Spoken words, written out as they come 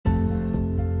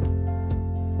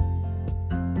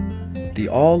The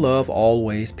All Love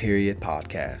Always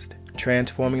podcast,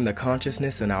 transforming the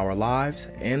consciousness in our lives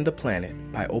and the planet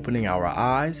by opening our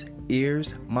eyes,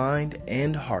 ears, mind,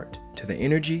 and heart to the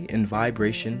energy and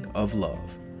vibration of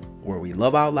love, where we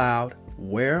love out loud,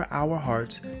 wear our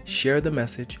hearts, share the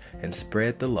message, and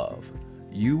spread the love.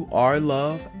 You are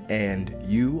love, and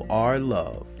you are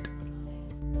loved.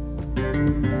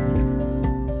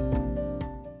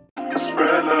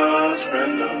 Spread love,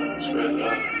 spread love, spread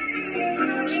love.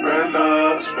 Spread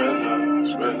love, spread love,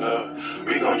 spread love.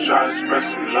 We gon' try to spread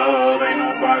some love, ain't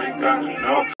nobody got to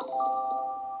know.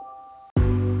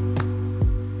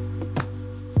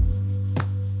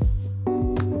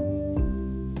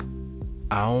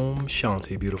 Aum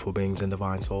Shanti, beautiful beings and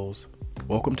divine souls.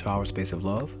 Welcome to our space of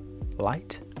love,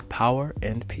 light, power,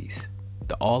 and peace.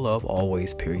 The All Love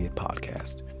Always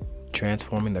podcast,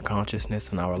 transforming the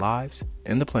consciousness in our lives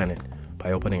and the planet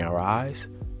by opening our eyes,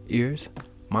 ears,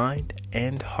 mind,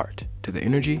 and heart to the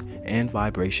energy and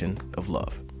vibration of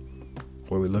love,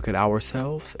 where we look at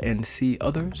ourselves and see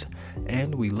others,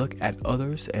 and we look at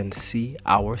others and see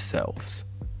ourselves.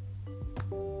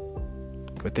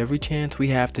 With every chance we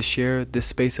have to share this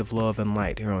space of love and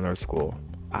light here on Earth School,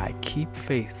 I keep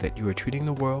faith that you are treating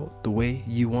the world the way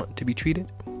you want to be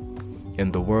treated,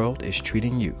 and the world is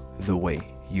treating you the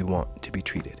way you want to be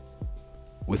treated,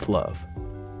 with love.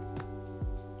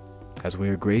 As we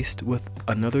are graced with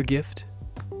another gift,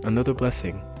 another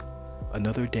blessing,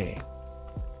 another day,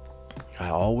 I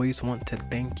always want to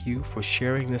thank you for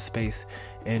sharing this space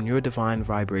and your divine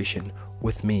vibration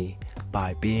with me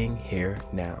by being here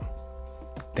now.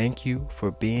 Thank you for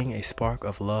being a spark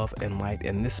of love and light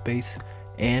in this space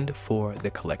and for the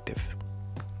collective.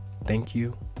 Thank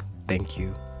you, thank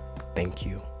you, thank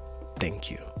you,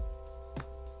 thank you.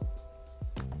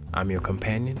 I'm your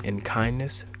companion in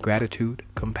kindness, gratitude,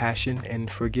 compassion,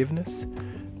 and forgiveness,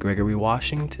 Gregory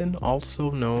Washington, also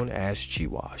known as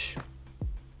G-Wash.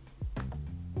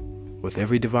 With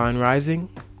every divine rising,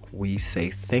 we say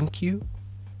thank you,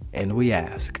 and we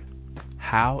ask,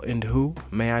 how and who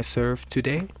may I serve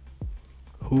today?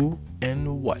 Who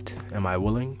and what am I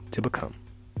willing to become?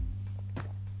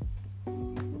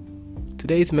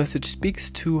 Today's message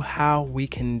speaks to how we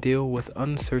can deal with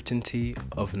uncertainty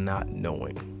of not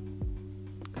knowing.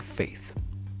 Faith.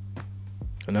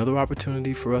 Another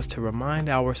opportunity for us to remind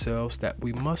ourselves that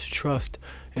we must trust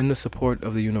in the support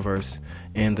of the universe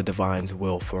and the divine's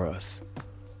will for us.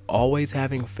 Always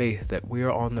having faith that we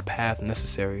are on the path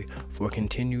necessary for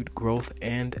continued growth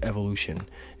and evolution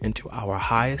into our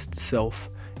highest self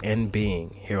and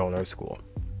being here on Earth School.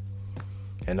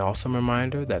 An awesome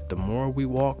reminder that the more we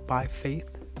walk by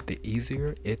faith, the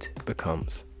easier it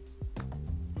becomes.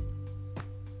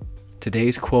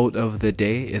 Today's quote of the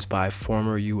day is by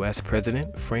former U.S.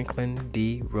 President Franklin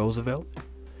D. Roosevelt,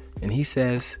 and he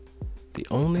says, "The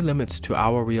only limits to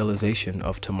our realization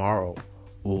of tomorrow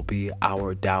will be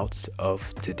our doubts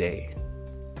of today.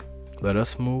 Let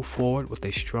us move forward with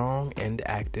a strong and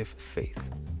active faith."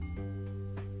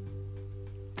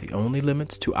 The only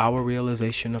limits to our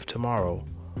realization of tomorrow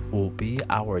will be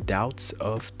our doubts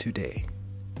of today.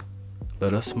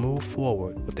 Let us move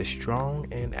forward with a strong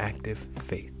and active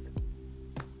faith.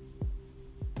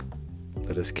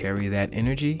 Let us carry that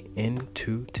energy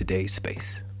into today's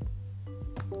space.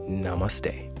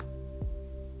 Namaste.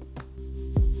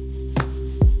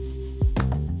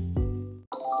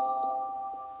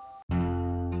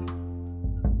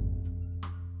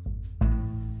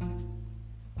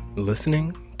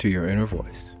 Listening to your inner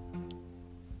voice.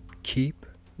 Keep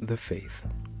the faith.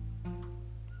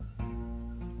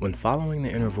 When following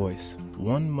the inner voice,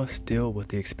 one must deal with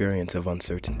the experience of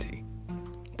uncertainty.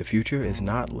 The future is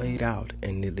not laid out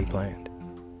and neatly planned.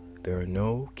 There are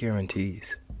no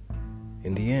guarantees.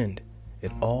 In the end,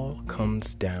 it all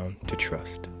comes down to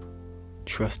trust.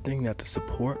 Trusting that the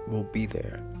support will be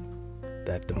there,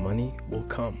 that the money will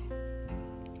come,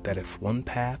 that if one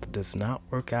path does not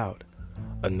work out,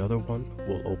 another one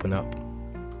will open up.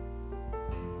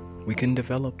 We can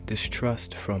develop this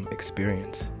trust from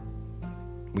experience.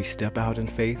 We step out in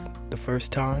faith the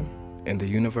first time, and the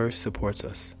universe supports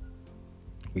us.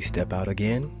 We step out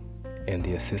again, and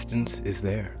the assistance is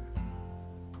there.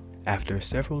 After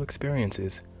several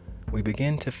experiences, we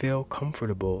begin to feel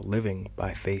comfortable living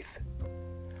by faith,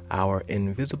 our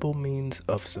invisible means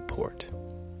of support.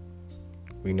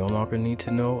 We no longer need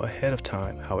to know ahead of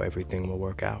time how everything will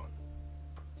work out.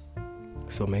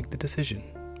 So make the decision.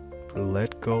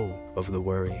 Let go of the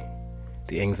worry,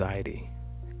 the anxiety,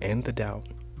 and the doubt.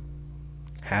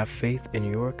 Have faith in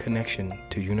your connection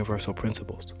to universal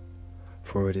principles,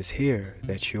 for it is here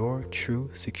that your true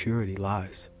security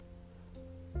lies.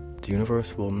 The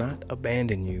universe will not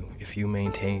abandon you if you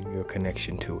maintain your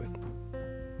connection to it.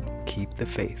 Keep the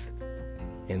faith,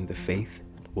 and the faith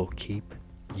will keep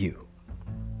you.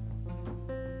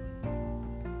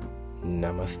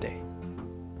 Namaste.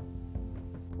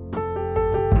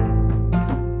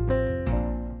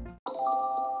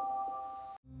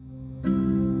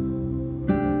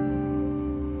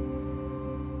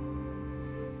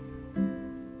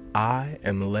 I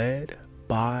am led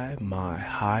by my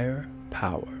higher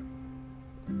power.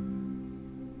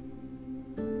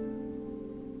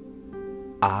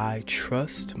 I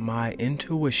trust my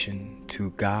intuition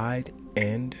to guide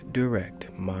and direct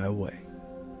my way.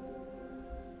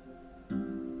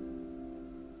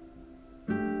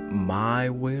 My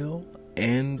will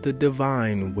and the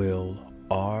divine will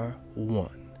are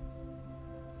one.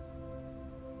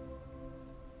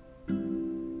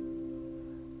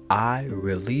 I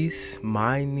release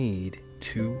my need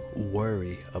to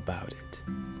worry about it.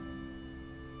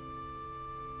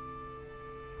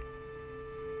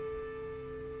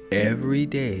 Every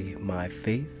day, my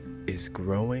faith is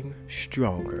growing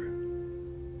stronger.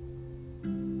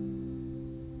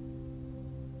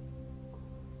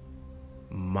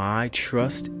 My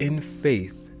trust in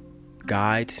faith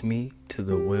guides me to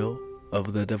the will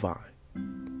of the divine.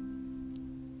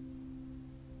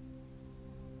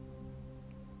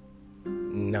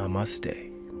 Namaste.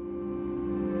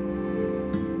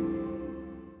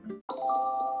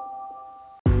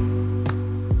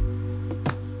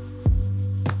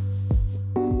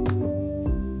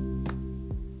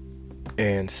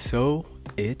 And so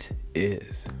it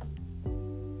is.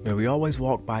 May we always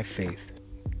walk by faith,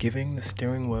 giving the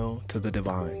steering wheel to the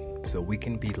divine so we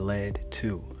can be led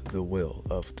to the will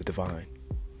of the divine,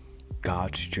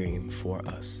 God's dream for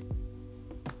us.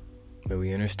 May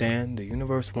we understand the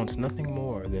universe wants nothing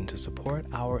more than to support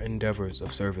our endeavors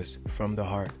of service from the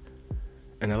heart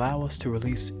and allow us to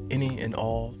release any and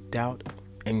all doubt,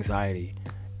 anxiety,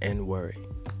 and worry.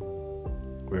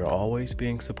 We are always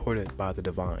being supported by the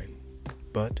divine,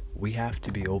 but we have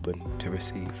to be open to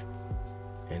receive.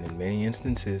 And in many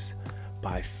instances,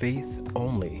 by faith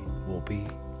only will be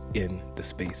in the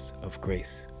space of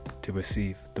grace to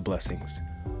receive the blessings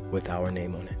with our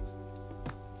name on it.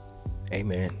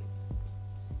 Amen.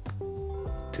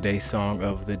 Today's song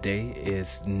of the day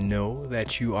is Know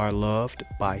That You Are Loved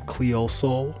by Cleo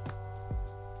Sol.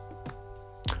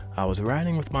 I was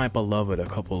riding with my beloved a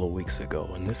couple of weeks ago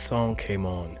and this song came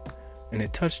on and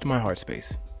it touched my heart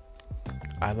space.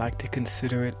 I like to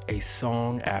consider it a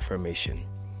song affirmation,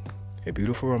 a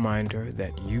beautiful reminder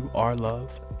that you are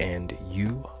loved and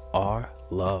you are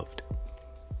loved.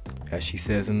 As she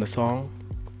says in the song,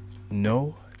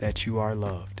 know that you are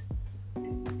loved,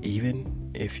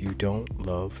 even if you don't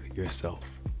love yourself.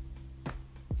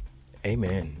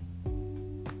 Amen.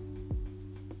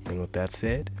 And with that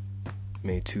said,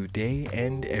 may today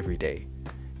and every day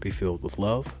be filled with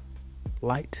love,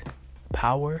 light,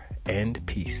 power, and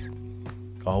peace.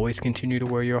 Always continue to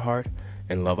wear your heart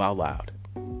and love out loud.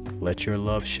 Let your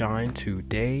love shine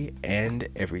today and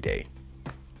every day.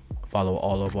 Follow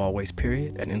All of Always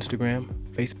Period at Instagram,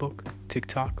 Facebook,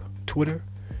 TikTok, Twitter,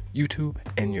 YouTube,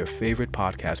 and your favorite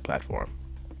podcast platform.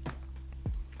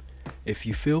 If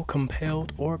you feel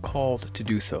compelled or called to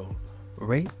do so,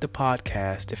 rate the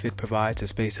podcast if it provides a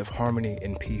space of harmony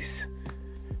and peace.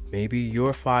 Maybe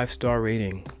your 5-star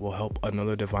rating will help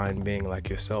another divine being like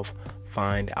yourself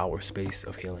find our space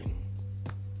of healing.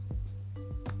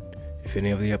 If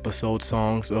any of the episode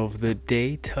songs of the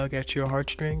day tug at your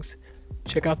heartstrings,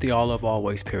 check out the All of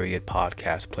Always Period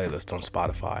podcast playlist on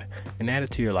Spotify and add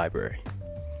it to your library.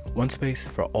 One space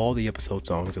for all the episode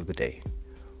songs of the day.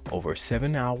 Over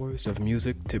 7 hours of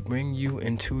music to bring you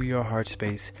into your heart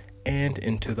space and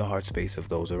into the heart space of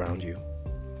those around you.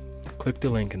 Click the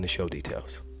link in the show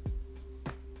details.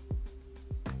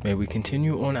 May we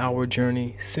continue on our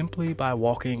journey simply by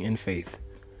walking in faith,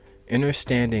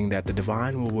 understanding that the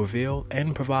divine will reveal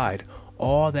and provide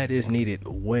all that is needed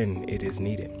when it is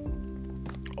needed.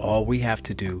 All we have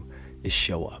to do is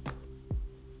show up.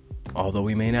 Although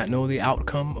we may not know the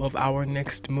outcome of our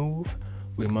next move,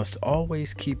 we must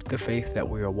always keep the faith that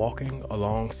we are walking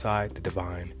alongside the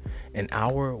divine, and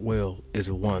our will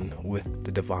is one with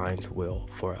the divine's will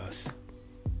for us.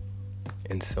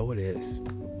 And so it is.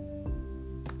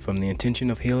 From the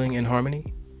intention of healing and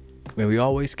harmony, may we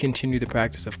always continue the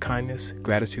practice of kindness,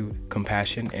 gratitude,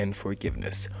 compassion, and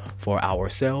forgiveness for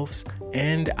ourselves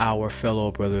and our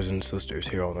fellow brothers and sisters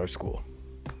here on Earth School.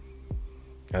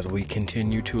 As we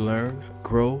continue to learn,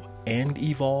 grow, and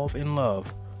evolve in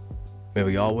love, may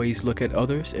we always look at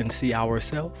others and see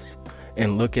ourselves,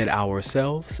 and look at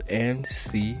ourselves and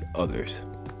see others.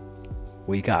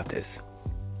 We got this.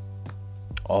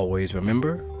 Always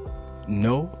remember,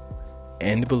 know,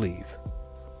 and believe.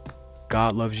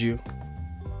 God loves you.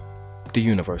 The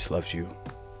universe loves you.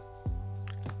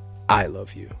 I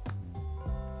love you.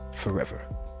 Forever.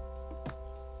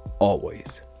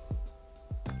 Always.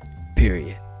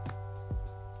 Period.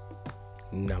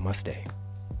 Namaste.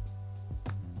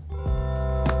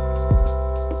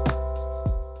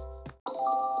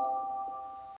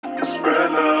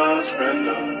 Spread love, spread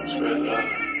love, spread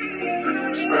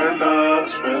love. Spread love,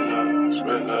 spread love,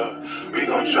 spread love. We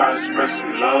gon' try to spread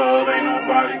some love. Ain't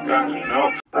nobody got to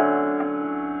know.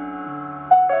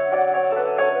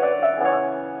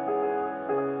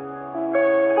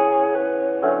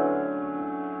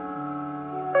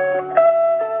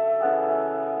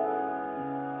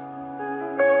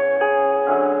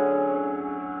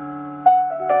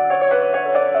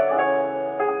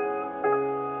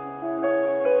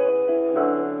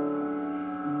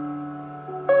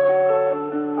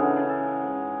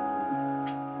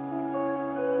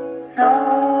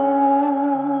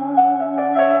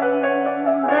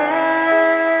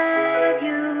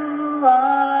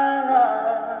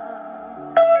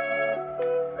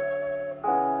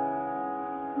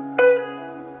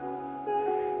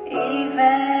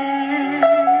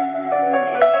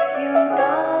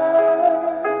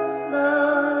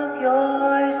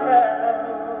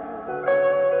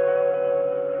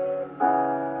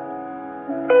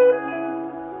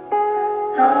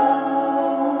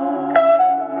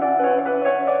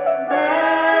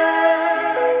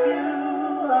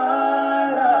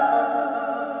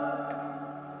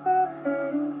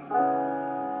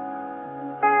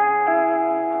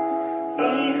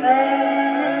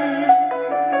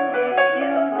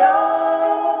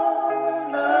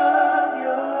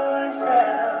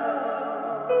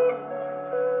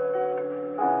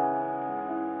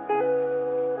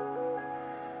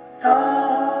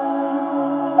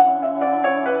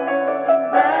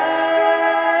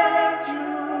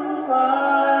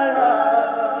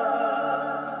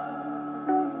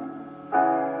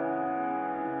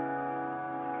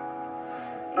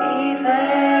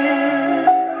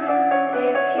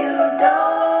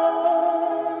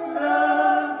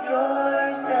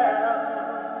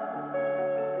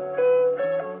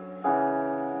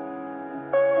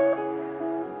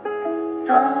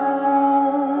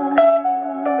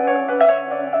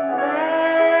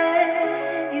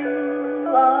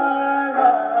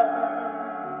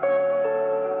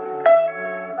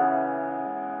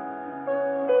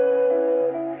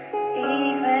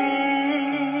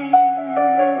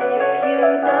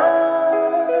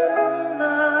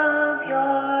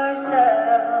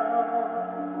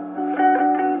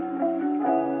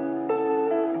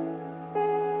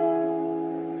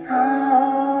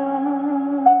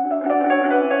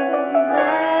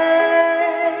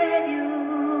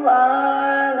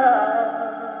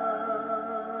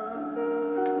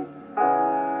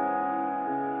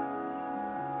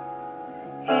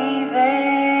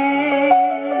 Even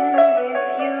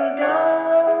if you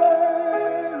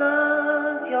don't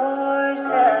love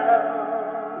yourself.